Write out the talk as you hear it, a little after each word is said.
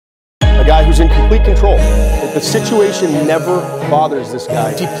a guy who's in complete control. The situation never bothers this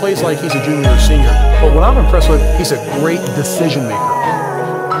guy. He plays like he's a junior or senior, but what I'm impressed with, he's a great decision maker.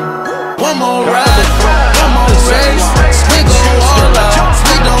 One more ride, one more race, we go all out,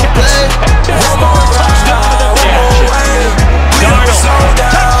 we don't play. One more touchdown, one more way. Darnold,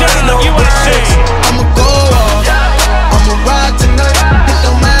 touchdown USC. I'ma go off, I'ma ride tonight. It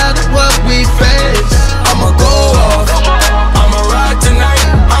don't matter what we face. I'ma go off, I'ma ride tonight.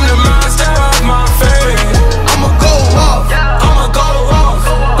 I'm the master of my fate. I'ma go off, I'ma go off,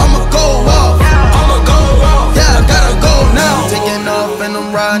 I'ma go off, I'ma go off. Yeah, I gotta go now. Taking off and I'm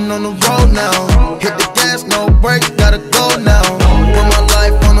riding on the road now. Hit the gas, no brakes, gotta go now. Put my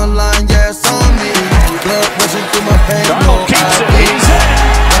life on the line, yeah, it's on me. Blood rushing through my veins, no ID.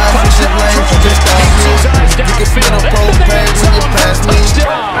 Shit lane, you just got me. You can feel the propane when you pass me.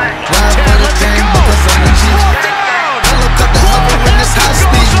 Ride for the game because I'm the chief. I look up the hover when it's high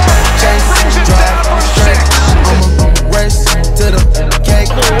speed. Chase, drive, straight. I'ma race to the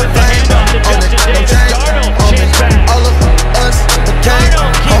cake. Fame on it, no change on it. All of us, the cake on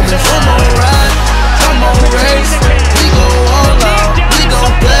it. One more ride, one more race. We go all out, we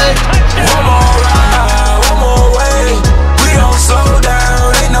don't play. One more ride, one more way. We don't slow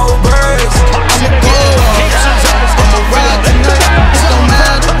down, ain't no breaks. I'ma go off, I'ma ride tonight. It don't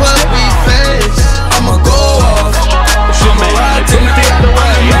matter what we face. I'ma go off, I'ma ride tonight. I'm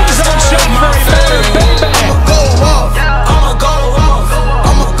the master of my fate. I'ma go off, I'ma go off,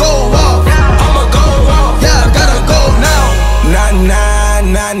 I'ma go off, I'ma go off. Yeah, I gotta go now.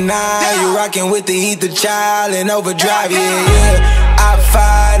 Nah, you rockin' with the ether child and overdrive, yeah.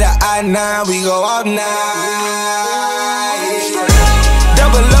 I-5 to I-9, we go all night.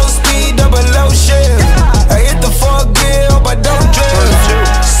 Double low speed, double low shift. I hit the 4th gear, hope I don't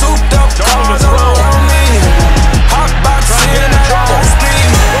drift. Souped up cars all around me. Hot boxing at all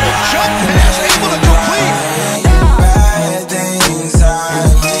speed. Jump pass able to complete. Bad things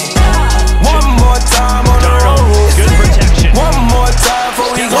I make. One more time on the road. Good protection. One more time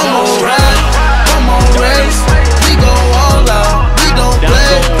before we go. One more ride, one more race. We go all out, we don't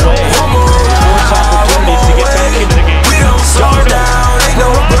play. One more ride, Opportunities to get back into the game. we don't slow down, ain't no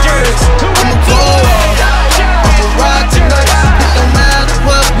breaks. I'ma go off, I'ma ride tonight. It don't matter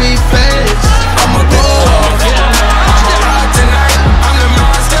what we face. I'ma go off, I'ma ride tonight. I'm the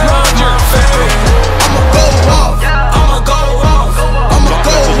master of my fate. I'ma go off, I'ma go off, I'ma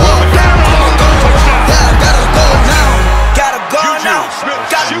go off, I'ma go off. Yeah, I gotta go now. Gotta go now.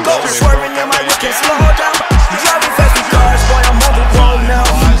 Gotta go. Swerving in my whip and slow down. Driving fast with cars, boy, I'm on the road now.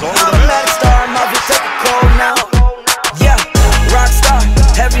 I'm a mad star, I'm out to take a cold now. Yeah, rock star,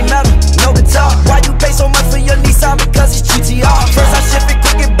 heavy metal, no guitar. Why you pay so much for your Nissan? Because it's GTR. First I shift it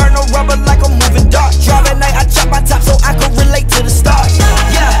quick and burn no rubber like I'm moving dark. Drive at night, I chop my top so I can relate to the stars.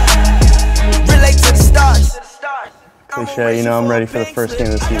 Yeah, relate to the stars. Cliche, you know, I'm ready for the first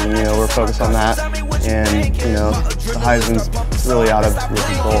game of the season. You know, we're focused on that, and you know, the Heisman's really out of your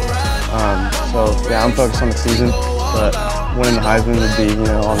control. So yeah, I'm focused on the season, but winning the Heisman would be, you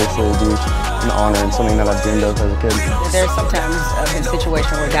know, obviously would be an honor and something that I've dreamed of as a kid. There's sometimes a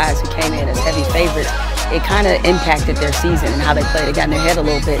situation where guys who came in as heavy favorites, it kind of impacted their season and how they played. It got in their head a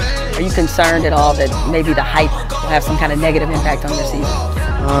little bit. Are you concerned at all that maybe the hype will have some kind of negative impact on their season?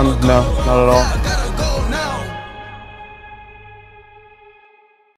 No, not at all.